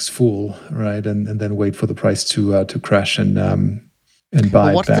the next fool, right? And then wait for the price to crash and buy it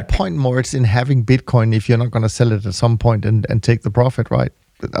back. What's the point, Moritz, in having Bitcoin if you're not going to sell it at some point and take the profit, right?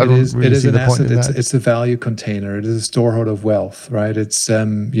 It is an asset. It's a value container. It is a storehold of wealth, right? It's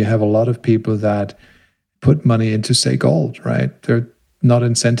you have a lot of people that put money into, say, gold, right? They're not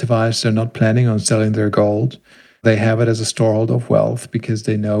incentivized. They're not planning on selling their gold. They have it as a storehold of wealth because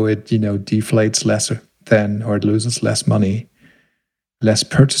they know it, deflates lesser than, or it loses less money, less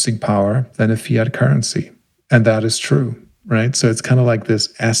purchasing power than a fiat currency. And that is true, right? So it's kind of like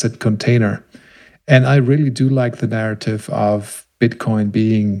this asset container. And I really do like the narrative of Bitcoin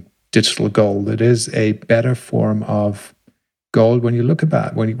being digital gold. It is a better form of gold when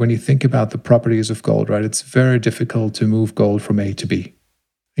you think about the properties of gold, right? It's very difficult to move gold from A to B.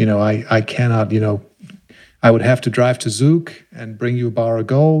 I cannot, I would have to drive to Zug and bring you a bar of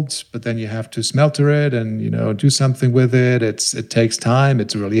gold, but then you have to smelter it and, do something with it. It takes time.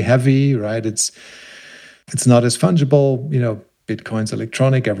 It's really heavy, right? It's not as fungible. Bitcoin's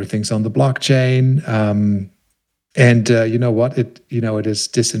electronic. Everything's on the blockchain. And you know what? It is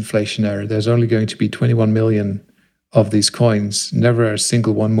disinflationary. There's only going to be 21 million of these coins, never a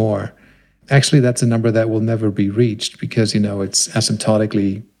single one more. Actually, that's a number that will never be reached because, it's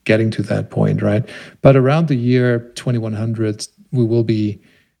asymptotically getting to that point, right? But around the year 2100, we will be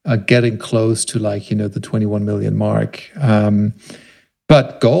getting close to the 21 million mark.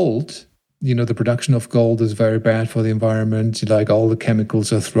 But gold, the production of gold is very bad for the environment. All the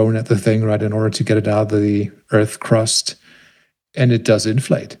chemicals are thrown at the thing, right, in order to get it out of the earth crust. And it does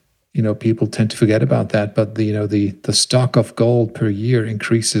inflate. People tend to forget about that. But the stock of gold per year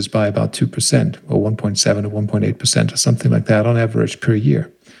increases by about 2% or 1.7 or 1.8% or something like that on average per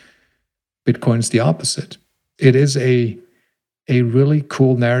year. Bitcoin's the opposite. It is a really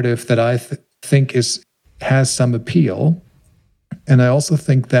cool narrative that I think has some appeal. And I also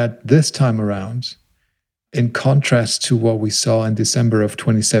think that this time around, in contrast to what we saw in December of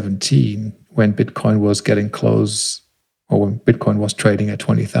 2017, when Bitcoin was getting close, or when Bitcoin was trading at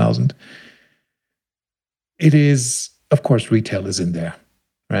 20,000, it is, of course, retail is in there,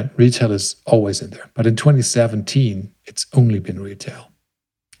 right? Retail is always in there. But in 2017, it's only been retail.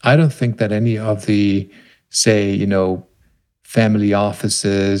 I don't think that any of the, say, family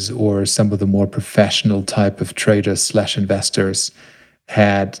offices or some of the more professional type of traders / investors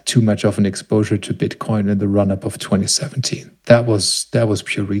had too much of an exposure to Bitcoin in the run-up of 2017. That was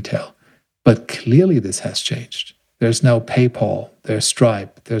pure retail. But clearly this has changed. There's now PayPal, there's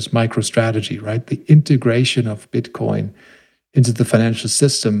Stripe, there's MicroStrategy, right? The integration of Bitcoin into the financial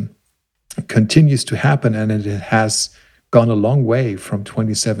system continues to happen, and it has gone a long way from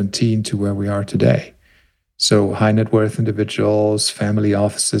 2017 to where we are today. So high net worth individuals, family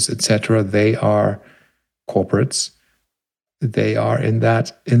offices, etc., they are corporates. They are in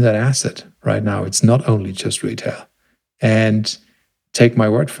that asset right now. It's not only just retail. And take my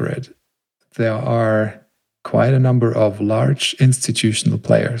word for it, there are quite a number of large institutional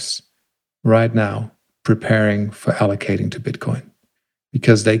players right now preparing for allocating to Bitcoin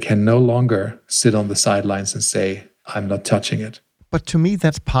because they can no longer sit on the sidelines and say, I'm not touching it. But to me,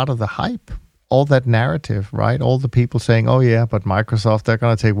 that's part of the hype. All that narrative, right? All the people saying, oh yeah, but Microsoft, they're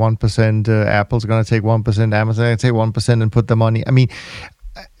going to take 1%, Apple's going to take 1%, Amazon going to take 1% and put the money. I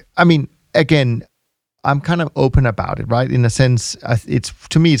mean, again, I'm kind of open about it, right? In a sense, it's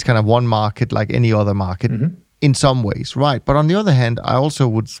to me, it's kind of one market like any other market in some ways, right? But on the other hand, I also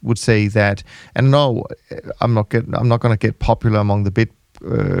would say that, and no, I'm not going to get popular among the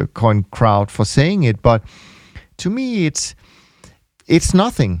Bitcoin crowd for saying it, but to me, it's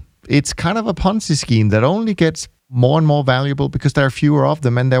nothing. It's kind of a Ponzi scheme that only gets more and more valuable because there are fewer of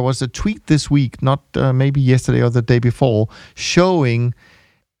them. And there was a tweet this week, not maybe yesterday or the day before, showing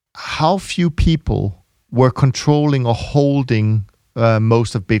how few people were controlling or holding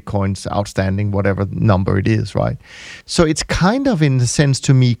most of Bitcoin's outstanding, whatever number it is, right? So it's kind of, in a sense,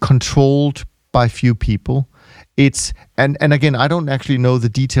 to me, controlled by few people. It's and again, I don't actually know the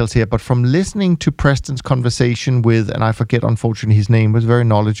details here, but from listening to Preston's conversation with, and I forget unfortunately his name, was very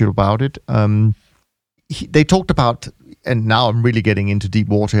knowledgeable about it. They talked about, and now I'm really getting into deep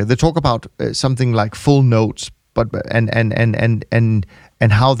water here. They talk about something like full notes, but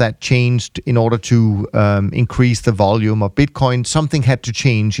and how that changed in order to increase the volume of Bitcoin. Something had to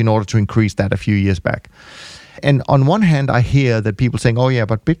change in order to increase that a few years back. And on one hand, I hear that people saying, oh yeah,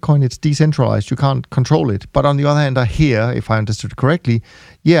 but Bitcoin, it's decentralized, you can't control it. But on the other hand, I hear, if I understood correctly,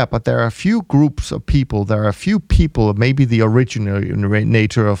 yeah, but there are a few groups of people, there are a few people, maybe the original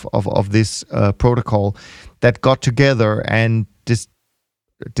nature of this protocol, that got together and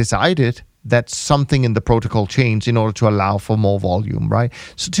decided that something in the protocol changed in order to allow for more volume, right?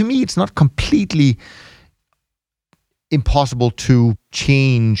 So to me, it's not completely impossible to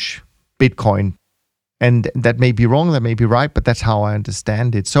change Bitcoin. And that may be wrong, that may be right, but that's how I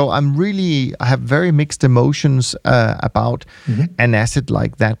understand it. So I have very mixed emotions about an asset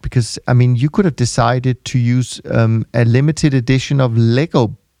like that, because, I mean, you could have decided to use a limited edition of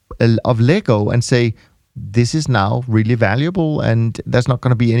Lego and say, this is now really valuable and there's not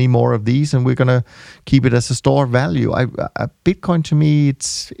going to be any more of these and we're going to keep it as a store of value. Bitcoin, to me,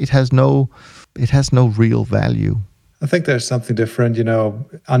 it has no real value. I think there's something different,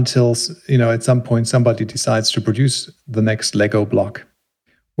 until, at some point somebody decides to produce the next Lego block.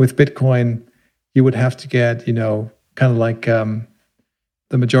 With Bitcoin, you would have to get, kind of like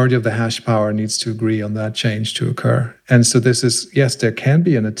the majority of the hash power needs to agree on that change to occur. And so this is, yes, there can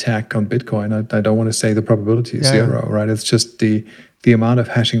be an attack on Bitcoin. I don't want to say the probability is zero, right? It's just the amount of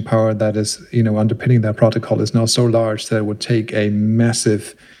hashing power that is, underpinning that protocol is now so large that it would take a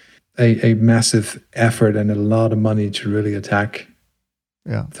massive effort and a lot of money to really attack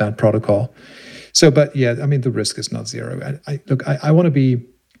that protocol. So, but yeah, I mean, the risk is not zero. I want to be,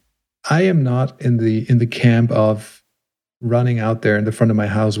 I am not in the camp of running out there in the front of my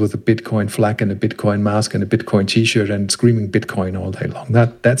house with a Bitcoin flag and a Bitcoin mask and a Bitcoin t-shirt and screaming Bitcoin all day long.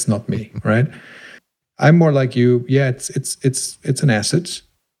 That's not me, right? I'm more like you. Yeah, it's an asset.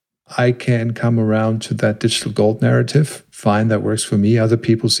 I can come around to that digital gold narrative. Fine, that works for me. Other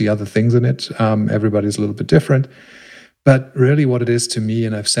people see other things in it. Everybody's a little bit different. But really what it is to me,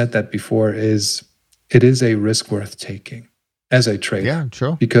 and I've said that before, is it is a risk worth taking as a trader. Yeah,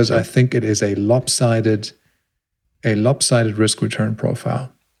 sure. Because I think it is a lopsided risk return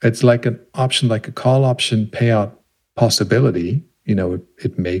profile. It's like an option, like a call option payout possibility.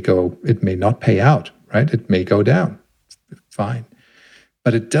 It may not pay out, right? It may go down. Fine.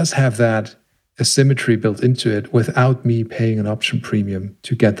 But it does have that asymmetry built into it without me paying an option premium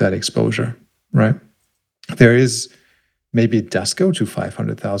to get that exposure, right? Maybe it does go to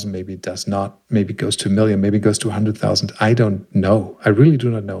 500,000, maybe it does not, maybe it goes to 1 million, maybe it goes to 100,000. I don't know. I really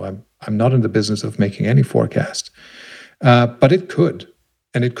do not know. I'm not in the business of making any forecast. But it could,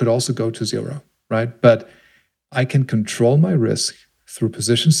 and it could also go to zero, right? But I can control my risk through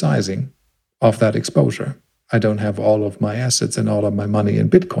position sizing of that exposure. I don't have all of my assets and all of my money in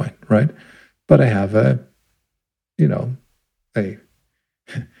Bitcoin, right? But I have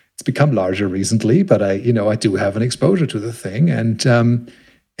it's become larger recently, but I do have an exposure to the thing, and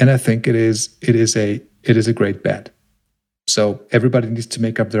I think it is a great bet. So everybody needs to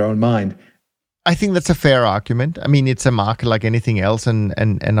make up their own mind. I think that's a fair argument. I mean, it's a market like anything else,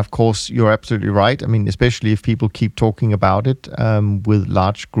 and of course, you're absolutely right. I mean, especially if people keep talking about it with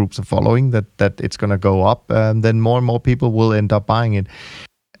large groups of following that it's going to go up, then more and more people will end up buying it.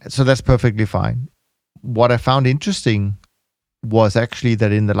 So that's perfectly fine. What I found interesting was actually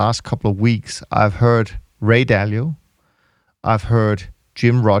that in the last couple of weeks, I've heard Ray Dalio I've heard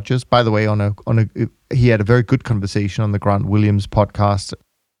Jim Rogers, by the way, he had a very good conversation on the Grant Williams podcast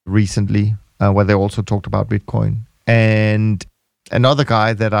recently, where they also talked about Bitcoin. And another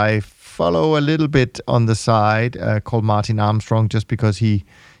guy that I follow a little bit on the side called Martin Armstrong, just because he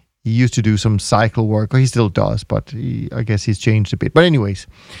used to do some cycle work, or he still does, but I guess he's changed a bit. But anyways,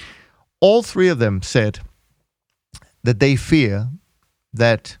 all three of them said that they fear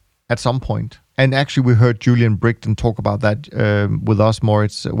that at some point, and actually we heard Julian Brigden talk about that with us,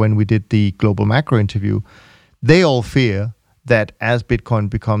 Moritz, when we did the Global Macro interview, they all fear that as Bitcoin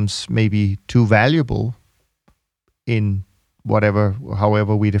becomes maybe too valuable in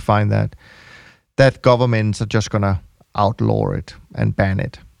however we define that governments are just going to outlaw it and ban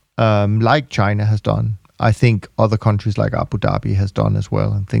it, like China has done. I think other countries like Abu Dhabi has done as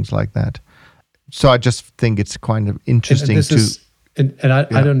well, and things like that. So I just think it's kind of interesting this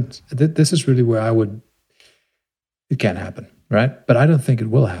is really where it can't happen, right? But I don't think it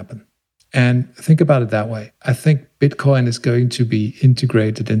will happen. And think about it that way. I think Bitcoin is going to be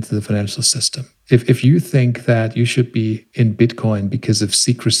integrated into the financial system. If you think that you should be in Bitcoin because of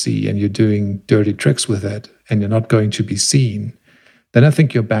secrecy and you're doing dirty tricks with it and you're not going to be seen, then I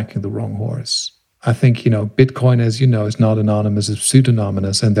think you're backing the wrong horse. I think, Bitcoin, as you know, is not anonymous, it's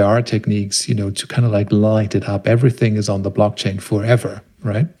pseudonymous, and there are techniques, to kind of like light it up. Everything is on the blockchain forever,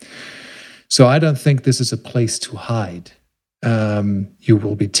 right? So I don't think this is a place to hide. You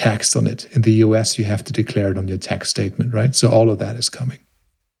will be taxed on it. In the US, you have to declare it on your tax statement, right? So all of that is coming.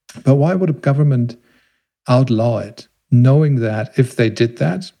 But why would a government outlaw it, knowing that if they did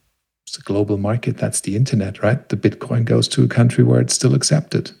that, it's a global market, that's the internet, right? The Bitcoin goes to a country where it's still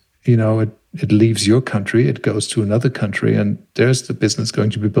accepted. It leaves your country, it goes to another country, and there's the business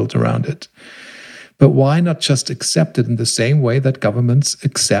going to be built around it. But why not just accept it in the same way that governments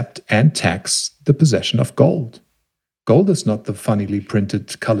accept and tax the possession of gold? Gold is not the funnily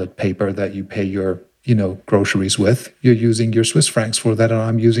printed colored paper that you pay your, groceries with. You're using your Swiss francs for that, and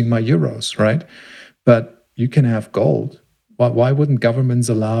I'm using my euros, right? But you can have gold. Why wouldn't governments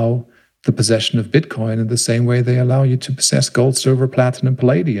allow the possession of Bitcoin in the same way they allow you to possess gold, silver, platinum,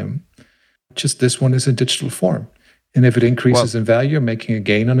 palladium? Just this one is in digital form. And if it increases in value, you're making a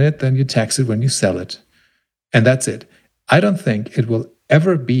gain on it, then you tax it when you sell it. And that's it. I don't think it will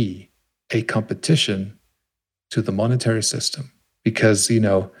ever be a competition to the monetary system because,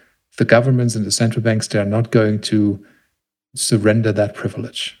 the governments and the central banks, they're not going to surrender that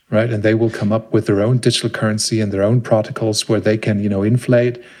privilege, right? And they will come up with their own digital currency and their own protocols where they can,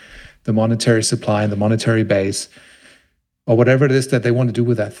 inflate the monetary supply and the monetary base or whatever it is that they want to do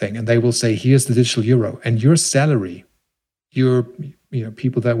with that thing. And they will say, here's the digital euro. And your salary, your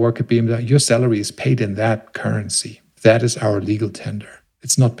people that work at BMW, your salary is paid in that currency. That is our legal tender.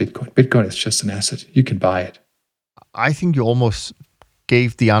 It's not Bitcoin. Bitcoin is just an asset. You can buy it. I think you almost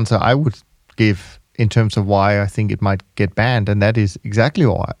gave the answer I would give in terms of why I think it might get banned. And that is exactly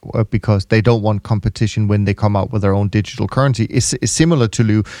why, because they don't want competition when they come out with their own digital currency. It's similar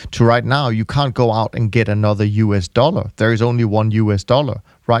to right now, you can't go out and get another US dollar. There is only one US dollar,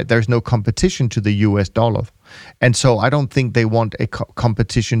 right? There's no competition to the US dollar. And so I don't think they want a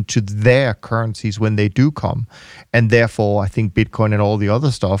competition to their currencies when they do come. And therefore, I think Bitcoin and all the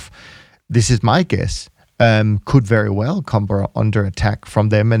other stuff, this is my guess, could very well come under attack from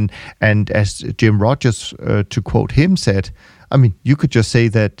them. And as Jim Rogers, to quote him, said, I mean, you could just say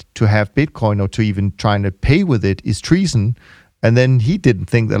that to have Bitcoin or to even trying to pay with it is treason. And then he didn't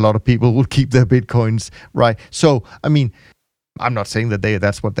think that a lot of people would keep their Bitcoins, right? So, I mean, I'm not saying that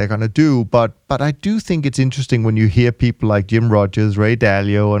that's what they're going to do, but I do think it's interesting when you hear people like Jim Rogers, Ray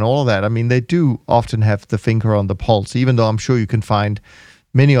Dalio, and all of that. I mean, they do often have the finger on the pulse, even though I'm sure you can find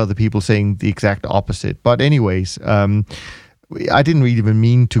many other people saying the exact opposite. But anyways, I didn't really even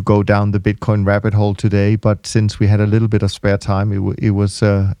mean to go down the Bitcoin rabbit hole today, but since we had a little bit of spare time, it was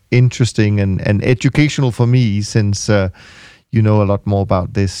interesting and educational for me, since you know a lot more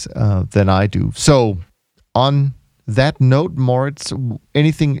about this than I do. So on that note, Moritz,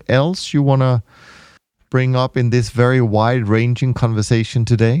 anything else you want to bring up in this very wide-ranging conversation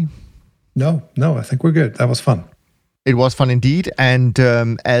today? No, I think we're good. That was fun. It was fun indeed, and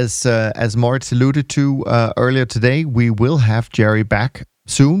as Moritz alluded to earlier today, we will have Jerry back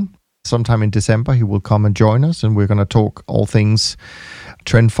soon. Sometime in December, he will come and join us, and we're going to talk all things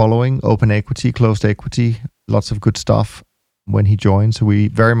trend following, open equity, closed equity, lots of good stuff when he joins. So we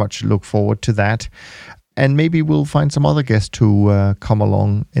very much look forward to that, and maybe we'll find some other guests to come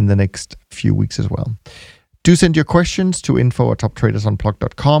along in the next few weeks as well. Do send your questions to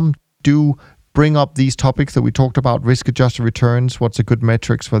info@toptradersunplugged.com. Do bring up these topics that we talked about, risk-adjusted returns, what's a good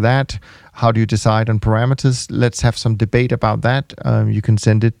metrics for that, how do you decide on parameters. Let's have some debate about that. You can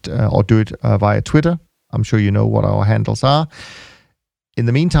send it or do it via Twitter. I'm sure you know what our handles are. In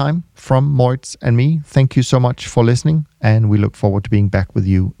the meantime, from Moritz and me, thank you so much for listening, and we look forward to being back with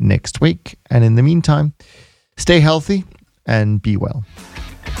you next week. And in the meantime, stay healthy and be well.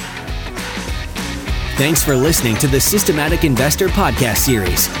 Thanks for listening to the Systematic Investor podcast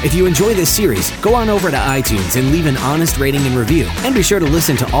series. If you enjoy this series, go on over to iTunes and leave an honest rating and review. And be sure to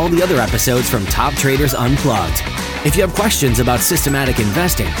listen to all the other episodes from Top Traders Unplugged. If you have questions about systematic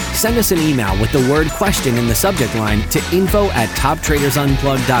investing, send us an email with the word question in the subject line to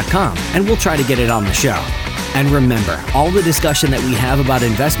info@toptradersunplugged.com, and we'll try to get it on the show. And remember, all the discussion that we have about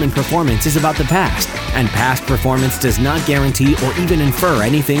investment performance is about the past, and past performance does not guarantee or even infer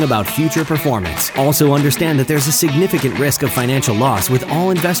anything about future performance. Also understand that there's a significant risk of financial loss with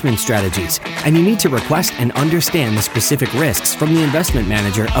all investment strategies, and you need to request and understand the specific risks from the investment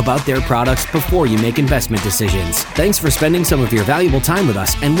manager about their products before you make investment decisions. Thanks for spending some of your valuable time with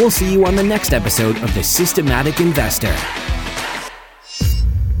us, and we'll see you on the next episode of The Systematic Investor.